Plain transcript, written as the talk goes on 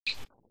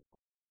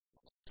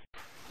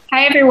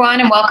Hi, everyone,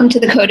 and welcome to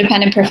the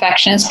Codependent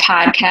Perfectionist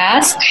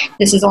podcast.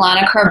 This is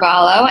Alana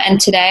Carvalho,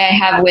 and today I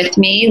have with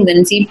me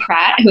Lindsey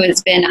Pratt, who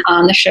has been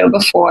on the show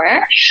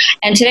before.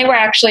 And today we're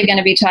actually going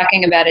to be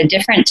talking about a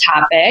different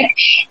topic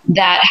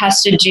that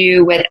has to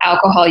do with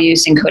alcohol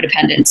use and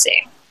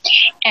codependency.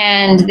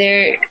 And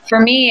for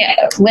me,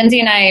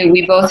 Lindsey and I,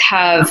 we both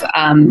have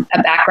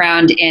a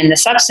background in the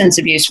substance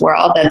abuse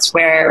world. That's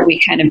where we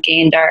kind of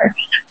gained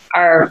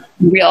our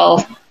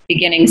real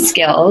beginning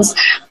skills.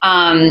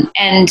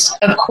 And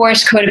of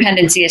course,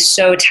 codependency is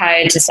so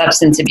tied to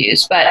substance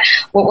abuse. But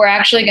what we're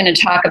actually going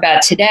to talk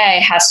about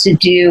today has to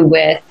do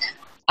with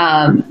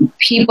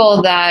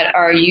people that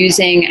are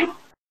using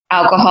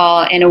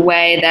alcohol in a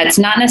way that's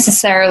not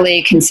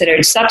necessarily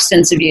considered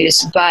substance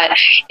abuse, but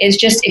is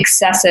just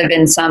excessive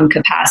in some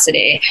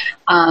capacity.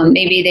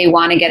 Maybe they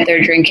want to get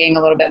their drinking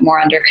a little bit more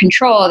under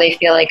control. They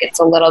feel like it's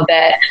a little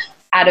bit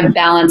out of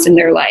balance in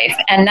their life.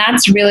 And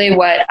that's really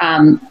what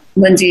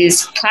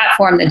Lindsey's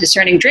platform, the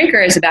Discerning Drinker,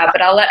 is about,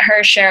 but I'll let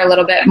her share a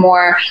little bit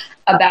more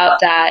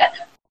about that.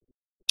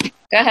 Go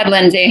ahead,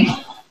 Lindsey.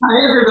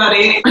 Hi,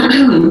 everybody.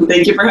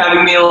 Thank you for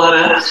having me,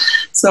 Alana.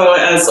 So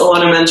as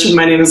Alana mentioned,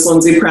 my name is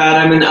Lindsey Pratt.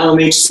 I'm an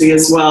LMHC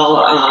as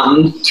well.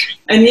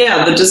 And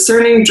yeah, the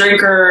Discerning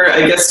Drinker,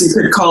 I guess you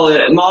could call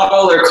it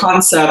model or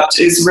concept,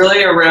 is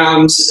really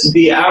around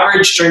the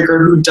average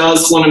drinker who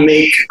does want to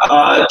make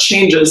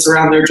changes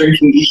around their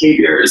drinking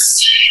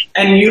behaviors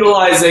and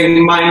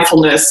utilizing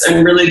mindfulness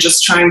and really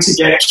just trying to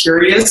get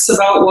curious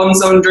about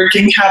one's own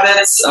drinking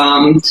habits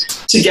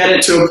to get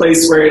it to a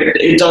place where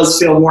it does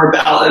feel more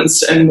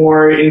balanced and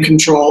more in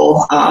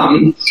control.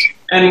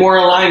 And more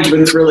aligned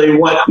with really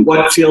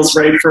what feels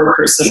right for a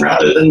person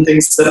rather than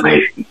things that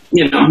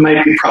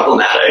might be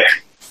problematic.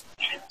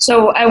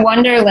 So I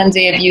wonder,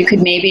 Lindsey, if you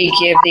could maybe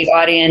give the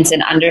audience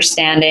an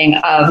understanding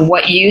of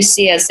what you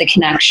see as the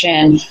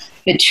connection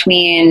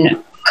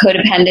between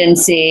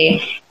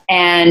codependency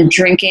and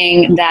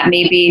drinking that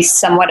may be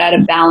somewhat out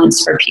of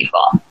balance for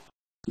people.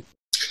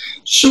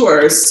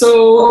 Sure.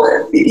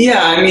 So,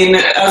 yeah, I mean,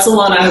 as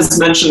Alana has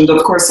mentioned,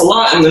 of course, a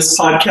lot in this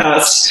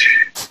podcast,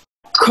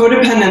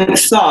 codependent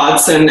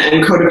thoughts and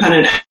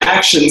codependent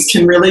actions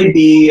can really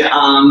be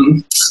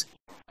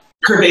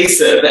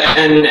pervasive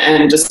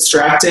and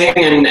distracting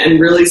and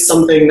really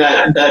something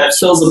that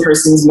fills a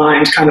person's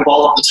mind kind of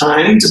all of the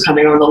time,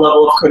 depending on the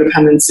level of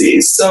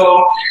codependency.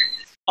 So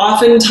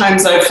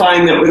oftentimes I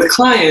find that with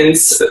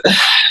clients,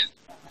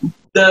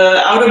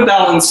 the out of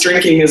balance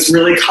drinking is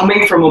really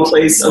coming from a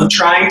place of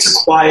trying to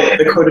quiet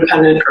the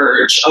codependent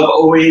urge of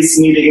always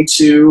needing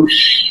to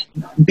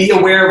be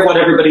aware of what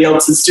everybody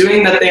else is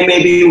doing that they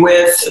may be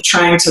with,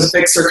 trying to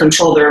fix or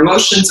control their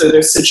emotions or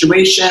their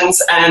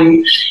situations.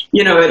 And,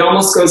 it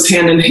almost goes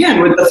hand in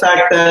hand with the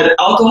fact that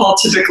alcohol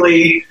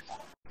typically,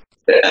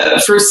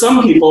 for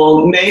some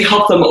people, may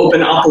help them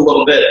open up a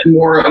little bit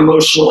more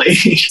emotionally.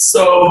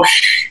 So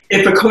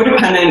if a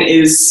codependent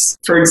is,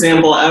 for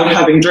example, out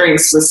having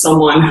drinks with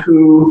someone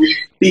who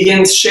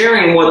begins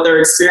sharing what their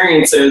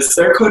experience is,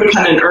 their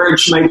codependent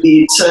urge might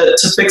be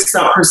to fix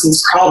that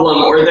person's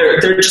problem, or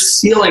they're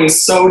just feeling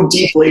so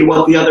deeply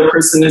what the other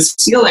person is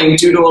feeling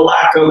due to a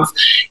lack of,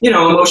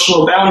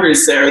 emotional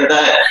boundaries there,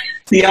 that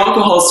the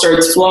alcohol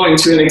starts flowing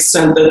to an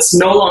extent that's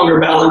no longer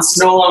balanced,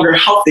 no longer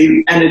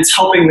healthy, and it's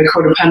helping the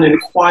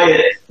codependent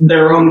quiet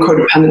their own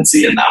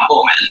codependency in that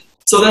moment.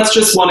 So that's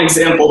just one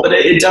example, but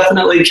it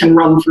definitely can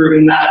run through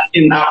in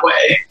that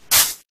way.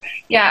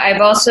 Yeah,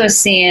 I've also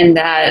seen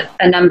that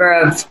a number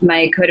of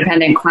my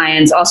codependent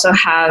clients also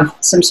have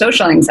some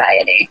social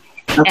anxiety.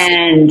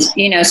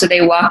 Absolutely. And, so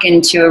they walk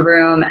into a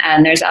room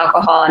and there's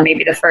alcohol, and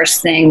maybe the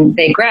first thing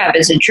they grab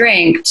is a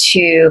drink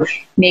to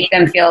make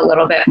them feel a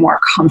little bit more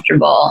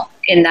comfortable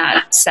in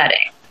that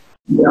setting.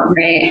 Yeah.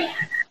 Right?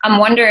 I'm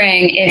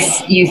wondering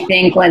if you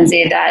think,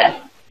 Lindsey,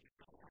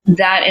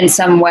 that in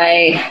some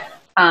way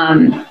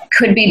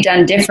could be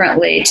done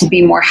differently to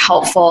be more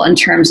helpful in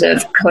terms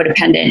of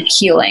codependent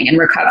healing and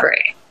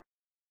recovery.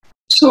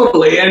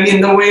 Totally. I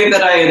mean, the way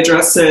that I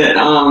address it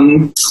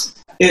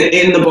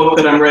in the book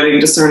that I'm writing,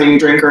 Discerning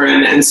Drinker,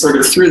 and sort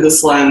of through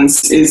this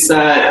lens, is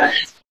that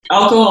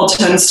alcohol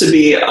tends to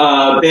be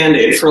a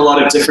Band-Aid for a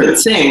lot of different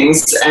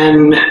things.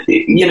 And,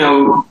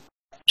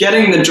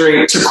 getting the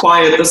drink to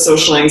quiet the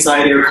social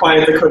anxiety or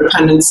quiet the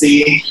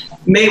codependency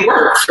may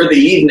work for the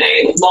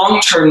evening. Long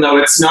term, though,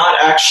 it's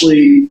not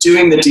actually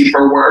doing the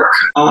deeper work,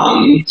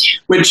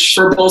 which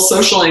for both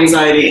social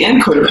anxiety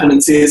and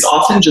codependency is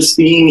often just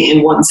being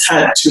in one's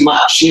head too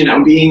much,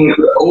 being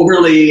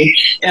overly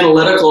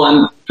analytical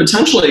and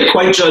potentially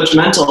quite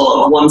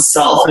judgmental of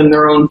oneself and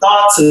their own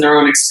thoughts and their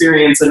own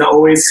experience, and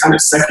always kind of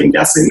second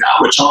guessing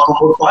that, which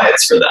alcohol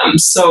quiets for them.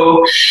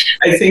 So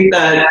I think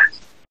that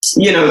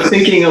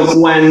thinking of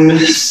when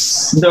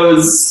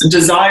those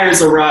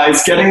desires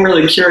arise, getting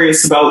really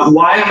curious about,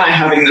 why am I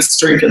having this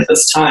drink at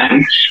this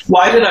time?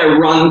 Why did I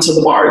run to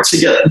the bar to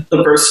get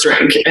the first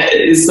drink?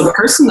 Is the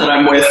person that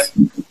I'm with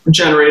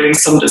generating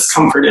some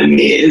discomfort in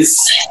me. Is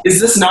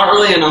this not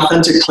really an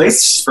authentic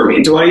place for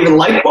me? Do I even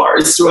like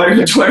bars? Do I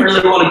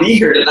really want to be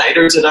here tonight?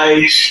 Or did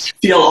I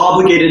feel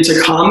obligated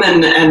to come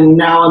and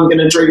now I'm going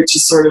to drink to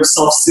sort of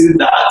self-soothe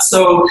that?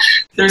 So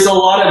there's a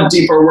lot of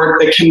deeper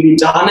work that can be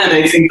done. And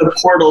I think the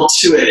portal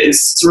to it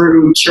is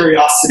through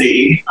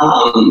curiosity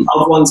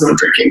of one's own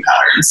drinking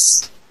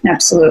patterns.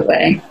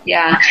 Absolutely.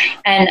 Yeah.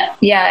 And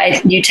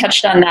you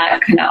touched on that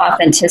kind of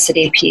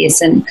authenticity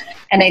piece. And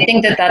I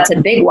think that that's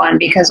a big one,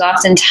 because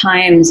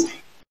oftentimes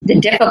the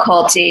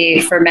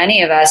difficulty for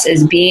many of us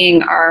is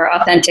being our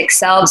authentic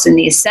selves in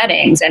these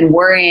settings and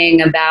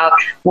worrying about,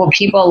 will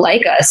people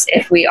like us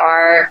if we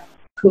are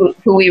who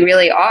we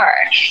really are?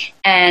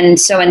 And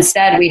so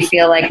instead we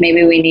feel like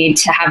maybe we need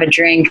to have a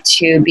drink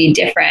to be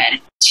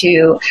different,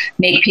 to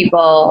make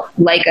people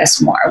like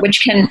us more,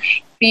 which can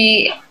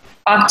be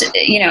often,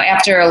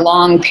 after a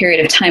long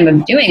period of time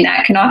of doing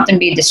that, can often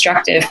be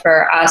destructive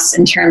for us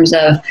in terms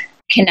of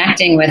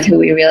connecting with who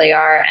we really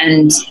are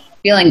and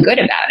feeling good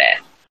about it,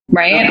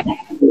 right?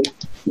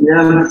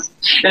 Yeah.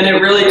 And it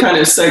really kind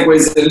of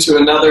segues into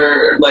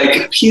another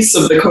piece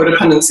of the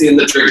codependency and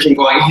the drinking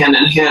going hand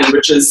in hand,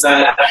 which is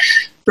that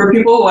for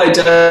people who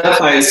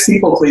identify as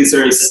people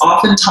pleasers,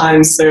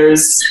 oftentimes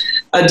there's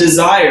a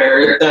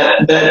desire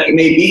that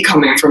may be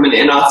coming from an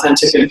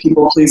inauthentic and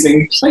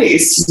people-pleasing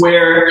place,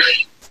 where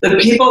the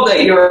people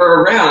that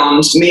you're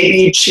around may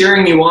be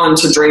cheering you on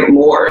to drink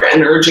more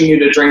and urging you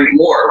to drink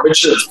more,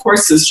 which of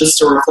course is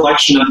just a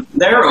reflection of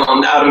their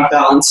own out of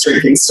balance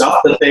drinking stuff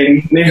that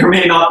they may or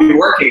may not be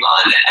working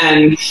on.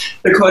 And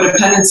the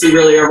codependency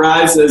really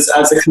arises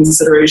as a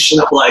consideration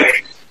of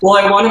well,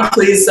 I want to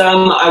please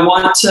them. I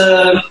want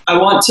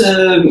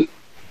to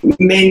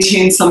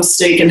maintain some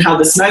stake in how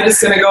this night is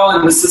going to go,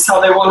 and this is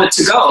how they want it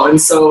to go. And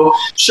so,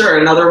 sure,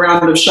 another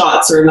round of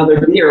shots or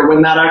another beer,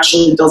 when that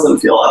actually doesn't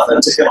feel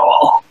authentic at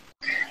all.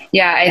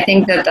 Yeah, I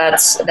think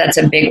that's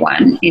a big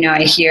one.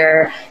 I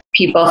hear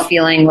people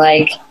feeling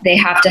like they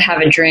have to have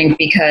a drink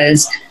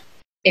because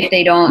if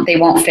they don't, they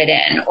won't fit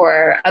in,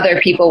 or other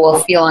people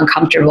will feel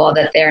uncomfortable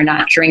that they're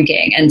not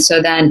drinking. And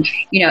so then,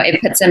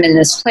 it puts them in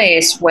this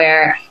place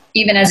where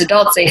even as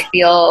adults, they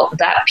feel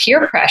that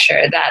peer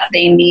pressure that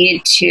they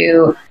need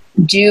to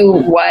do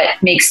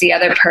what makes the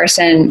other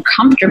person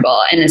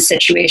comfortable in a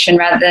situation,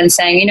 rather than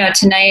saying,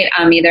 tonight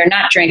I'm either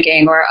not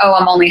drinking, or, oh,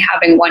 I'm only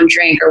having one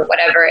drink, or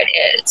whatever it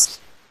is.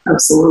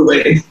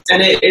 Absolutely.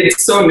 And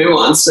it's so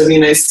nuanced. I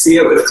mean, I see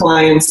it with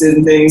clients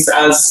in things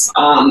as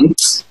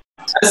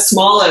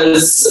small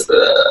as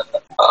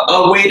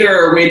a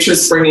waiter or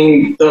waitress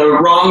bringing the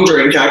wrong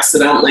drink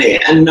accidentally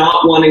and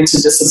not wanting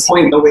to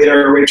disappoint the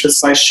waiter or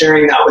waitress by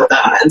sharing that with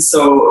them. And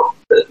so,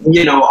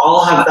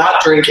 I'll have that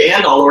drink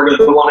and I'll order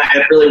the one I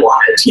had really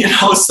wanted,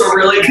 so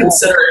really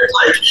consider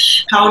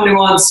it how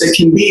nuanced it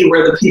can be,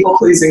 where the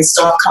people-pleasing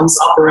stuff comes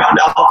up around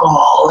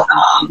alcohol.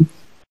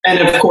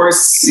 And of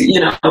course,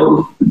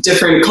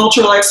 different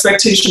cultural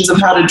expectations of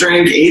how to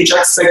drink, age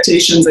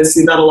expectations. I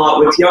see that a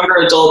lot with younger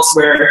adults,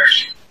 where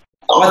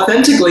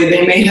authentically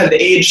they may have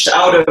aged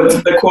out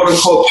of the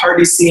quote-unquote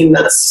party scene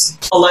that's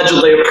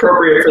allegedly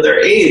appropriate for their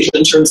age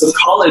in terms of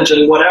college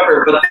and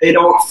whatever, but they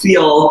don't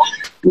feel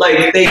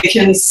like they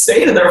can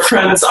say to their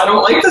friends, I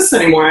don't like this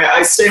anymore.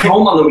 I stay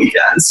home on the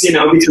weekends,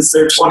 because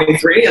they're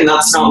 23, and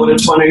that's not what a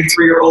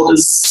 23-year-old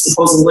is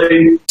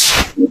supposedly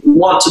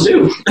want to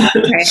do.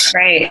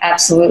 Right,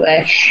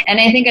 absolutely. And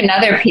I think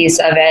another piece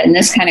of it, and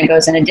this kind of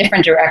goes in a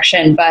different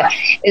direction, but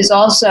is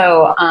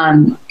also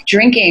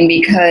drinking,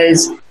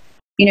 because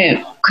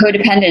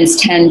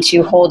codependents tend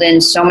to hold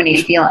in so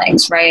many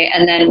feelings, right?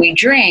 And then we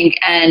drink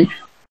and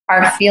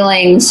our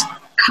feelings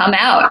come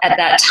out at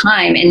that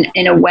time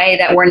in a way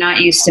that we're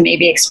not used to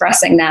maybe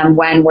expressing them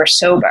when we're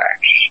sober.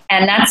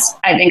 And that's,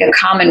 I think, a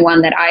common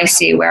one that I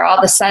see, where all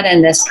of a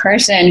sudden this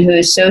person who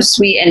is so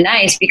sweet and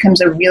nice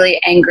becomes a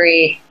really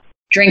angry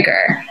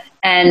drinker.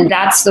 And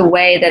that's the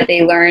way that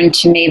they learn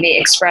to maybe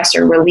express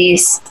or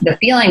release the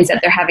feelings that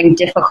they're having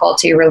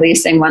difficulty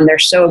releasing when they're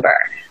sober.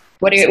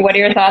 What are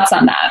your thoughts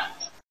on that?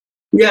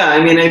 Yeah,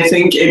 I mean, I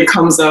think it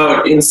comes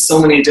out in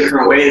so many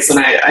different ways. And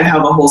I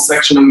have a whole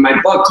section of my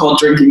book called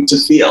Drinking to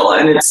Feel.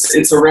 And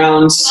it's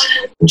around,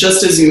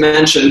 just as you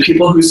mentioned,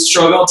 people who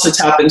struggle to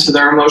tap into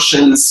their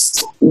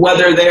emotions,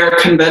 whether they are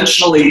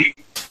conventionally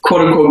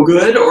quote-unquote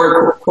good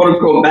or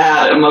quote-unquote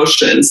bad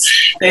emotions.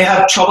 They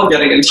have trouble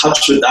getting in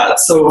touch with that.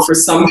 So for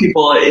some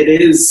people,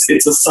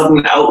 it's a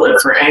sudden outlet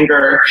for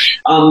anger.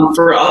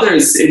 For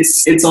others,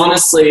 it's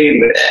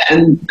honestly,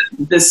 and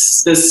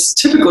this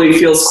typically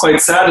feels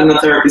quite sad in the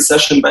therapy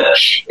session, but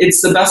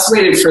it's the best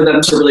way for them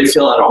to really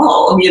feel at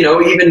all.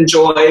 Even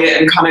joy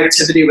and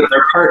connectivity with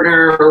their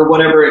partner or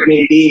whatever it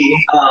may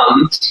be.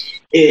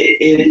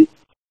 It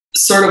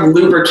sort of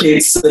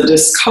lubricates the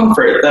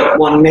discomfort that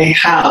one may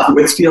have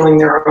with feeling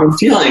their own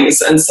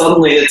feelings. And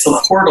suddenly it's a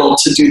portal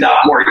to do that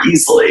more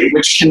easily,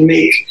 which can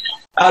make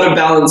out of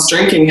balance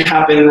drinking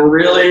happen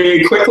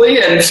really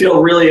quickly and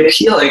feel really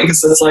appealing,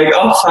 because it's like,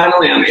 oh,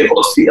 finally I'm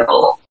able to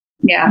feel.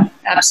 Yeah,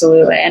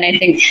 absolutely. And I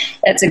think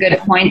that's a good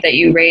point that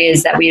you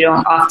raised that we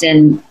don't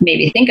often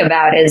maybe think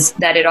about, is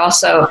that it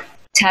also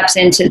taps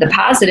into the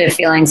positive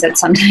feelings that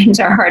sometimes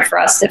are hard for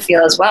us to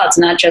feel as well. It's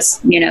not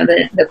just,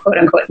 the quote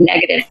unquote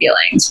negative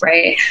feelings,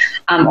 right?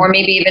 Or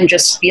maybe even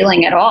just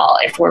feeling at all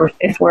if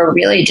we're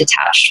really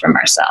detached from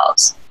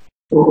ourselves.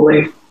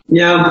 Totally.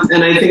 Yeah,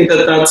 and I think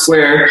that that's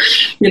where,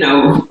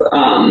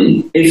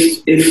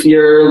 if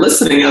you're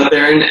listening out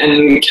there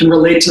and can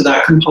relate to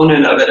that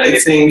component of it, I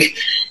think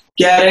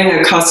getting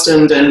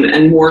accustomed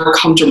and more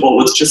comfortable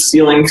with just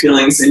feeling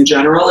feelings in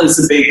general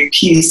is a big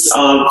piece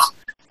of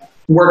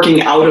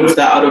working out of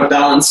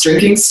balance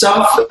drinking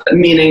stuff,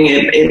 meaning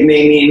it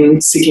may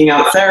mean seeking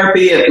out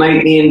therapy. It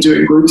might mean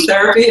doing group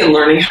therapy and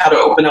learning how to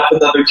open up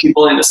with other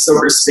people in a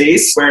sober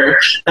space where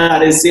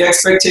that is the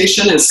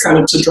expectation, is kind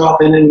of to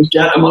drop in and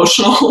get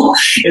emotional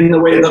in the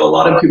way that a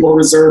lot of people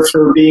reserve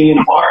for being in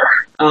a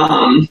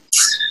bar.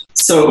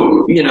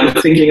 So,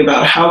 thinking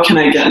about how can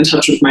I get in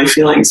touch with my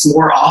feelings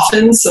more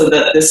often so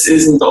that this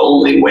isn't the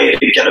only way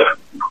to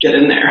get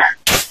in there.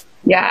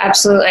 Yeah,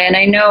 absolutely. And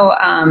I know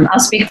I'll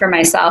speak for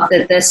myself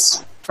that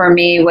this, for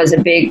me, was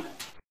a big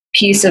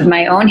piece of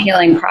my own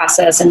healing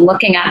process, and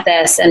looking at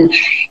this and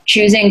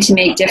choosing to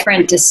make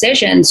different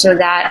decisions so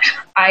that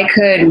I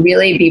could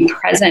really be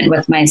present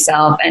with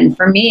myself. And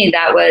for me,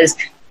 that was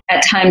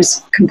at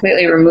times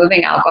completely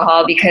removing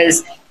alcohol,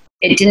 because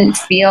it didn't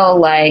feel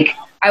like,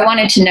 I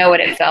wanted to know what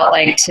it felt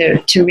like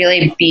to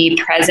really be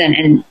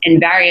present in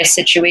various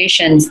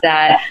situations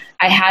that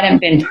I hadn't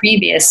been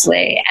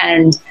previously.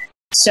 And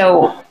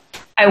so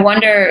I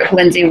wonder,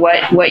 Lindsey,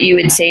 what you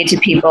would say to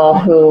people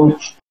who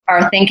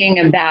are thinking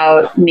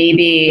about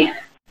maybe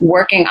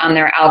working on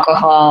their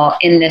alcohol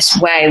in this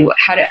way.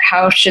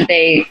 How should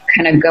they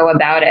kind of go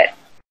about it?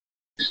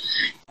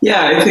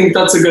 Yeah, I think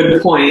that's a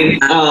good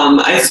point.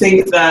 I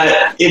think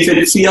that if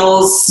it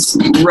feels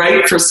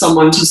right for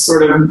someone to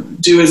sort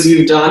of do as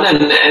you've done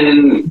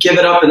and give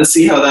it up and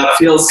see how that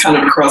feels kind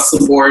of across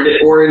the board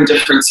or in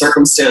different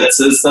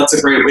circumstances, that's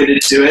a great way to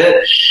do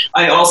it.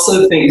 I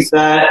also think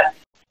that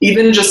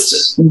even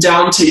just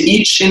down to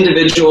each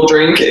individual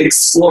drink,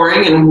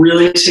 exploring and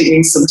really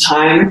taking some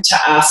time to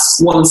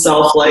ask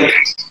oneself, like,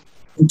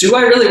 do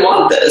I really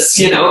want this?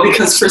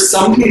 Because for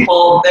some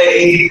people,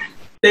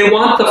 they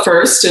want the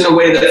first in a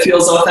way that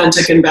feels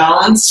authentic and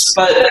balanced,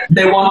 but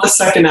they want the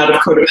second out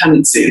of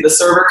codependency. The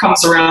server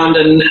comes around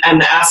and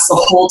asks the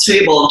whole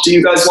table, do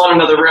you guys want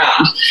another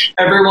round?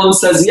 Everyone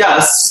says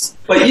yes,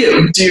 but do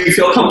you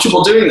feel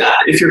comfortable doing that?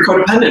 If you're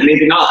codependent,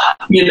 maybe not,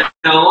 in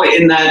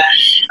that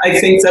I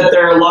think that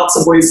there are lots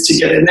of ways to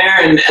get in there.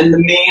 And the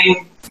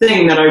main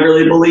thing that I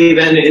really believe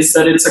in is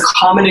that it's a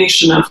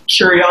combination of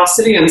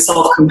curiosity and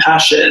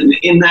self-compassion,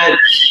 in that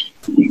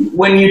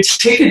when you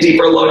take a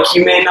deeper look,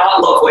 you may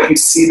not love what you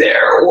see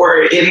there, or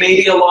it may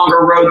be a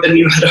longer road than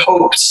you had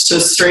hoped to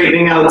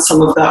straightening out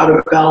some of the out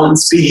of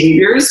balance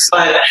behaviors,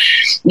 but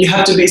you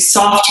have to be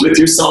soft with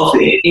yourself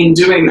in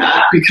doing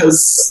that,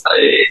 because,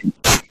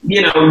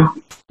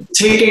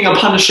 taking a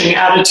punishing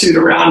attitude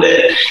around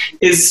it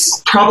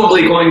is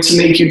probably going to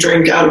make you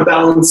drink out of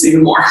balance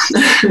even more.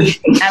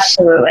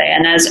 Absolutely.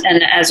 And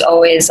as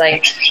always,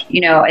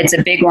 it's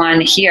a big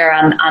one here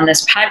on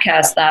this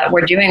podcast, that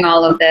we're doing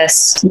all of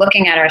this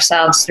looking at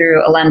ourselves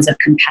through a lens of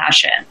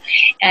compassion.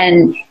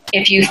 And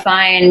if you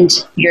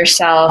find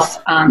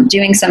yourself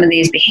doing some of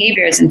these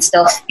behaviors and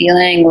still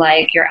feeling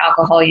like your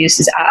alcohol use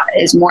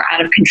is more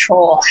out of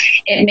control,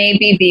 it may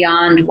be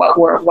beyond what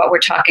we're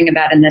talking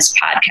about in this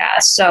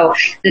podcast. So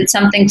it's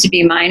something to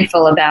be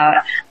mindful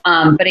about.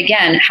 But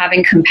again,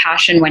 having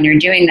compassion when you're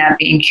doing that,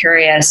 being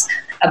curious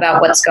about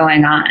what's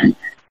going on.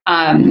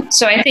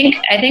 So I think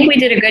we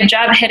did a good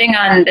job hitting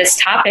on this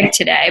topic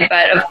today,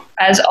 but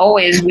as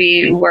always,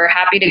 we were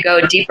happy to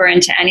go deeper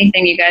into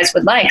anything you guys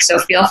would like. So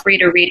feel free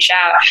to reach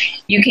out.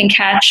 You can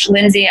catch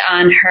Lindsey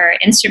on her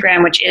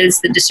Instagram, which is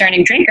the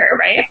Discerning Drinker,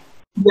 right?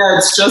 Yeah,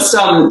 it's just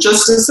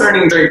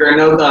Discerning Drinker.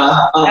 No,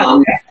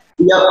 Okay.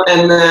 Yep,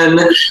 and then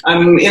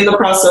I'm in the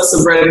process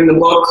of writing the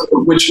book,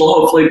 which will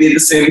hopefully be the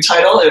same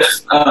title if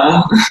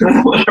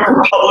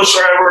whatever publisher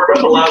I work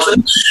with allows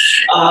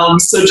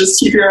it. So just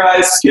keep your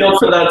eyes peeled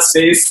for that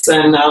space,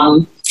 and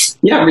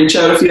reach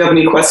out if you have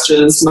any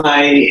questions.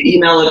 My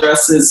email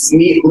address is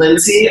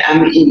meetlindsey,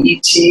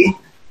 MEETLINDSEY.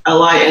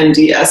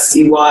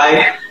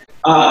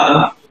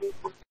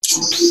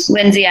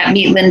 Lindsey at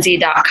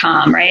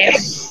meetlindsey.com, right?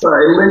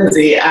 Sorry,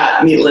 Lindsey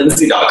at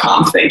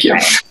meetlindsey.com. Thank you.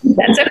 Right.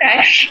 That's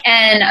okay.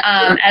 And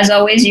as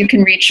always, you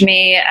can reach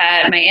me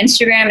at my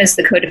Instagram is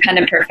The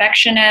Codependent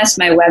Perfectionist.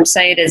 My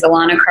website is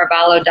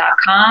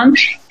alanacarvalho.com.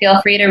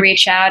 Feel free to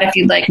reach out if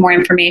you'd like more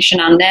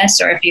information on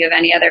this or if you have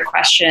any other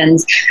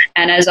questions.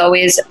 And as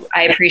always,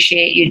 I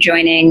appreciate you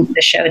joining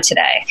the show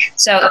today.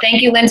 So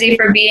thank you, Lindsey,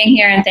 for being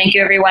here, and thank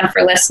you, everyone,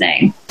 for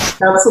listening.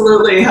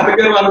 Absolutely. Have a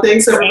good one.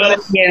 Thanks, everybody.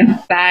 Thank you.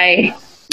 Bye.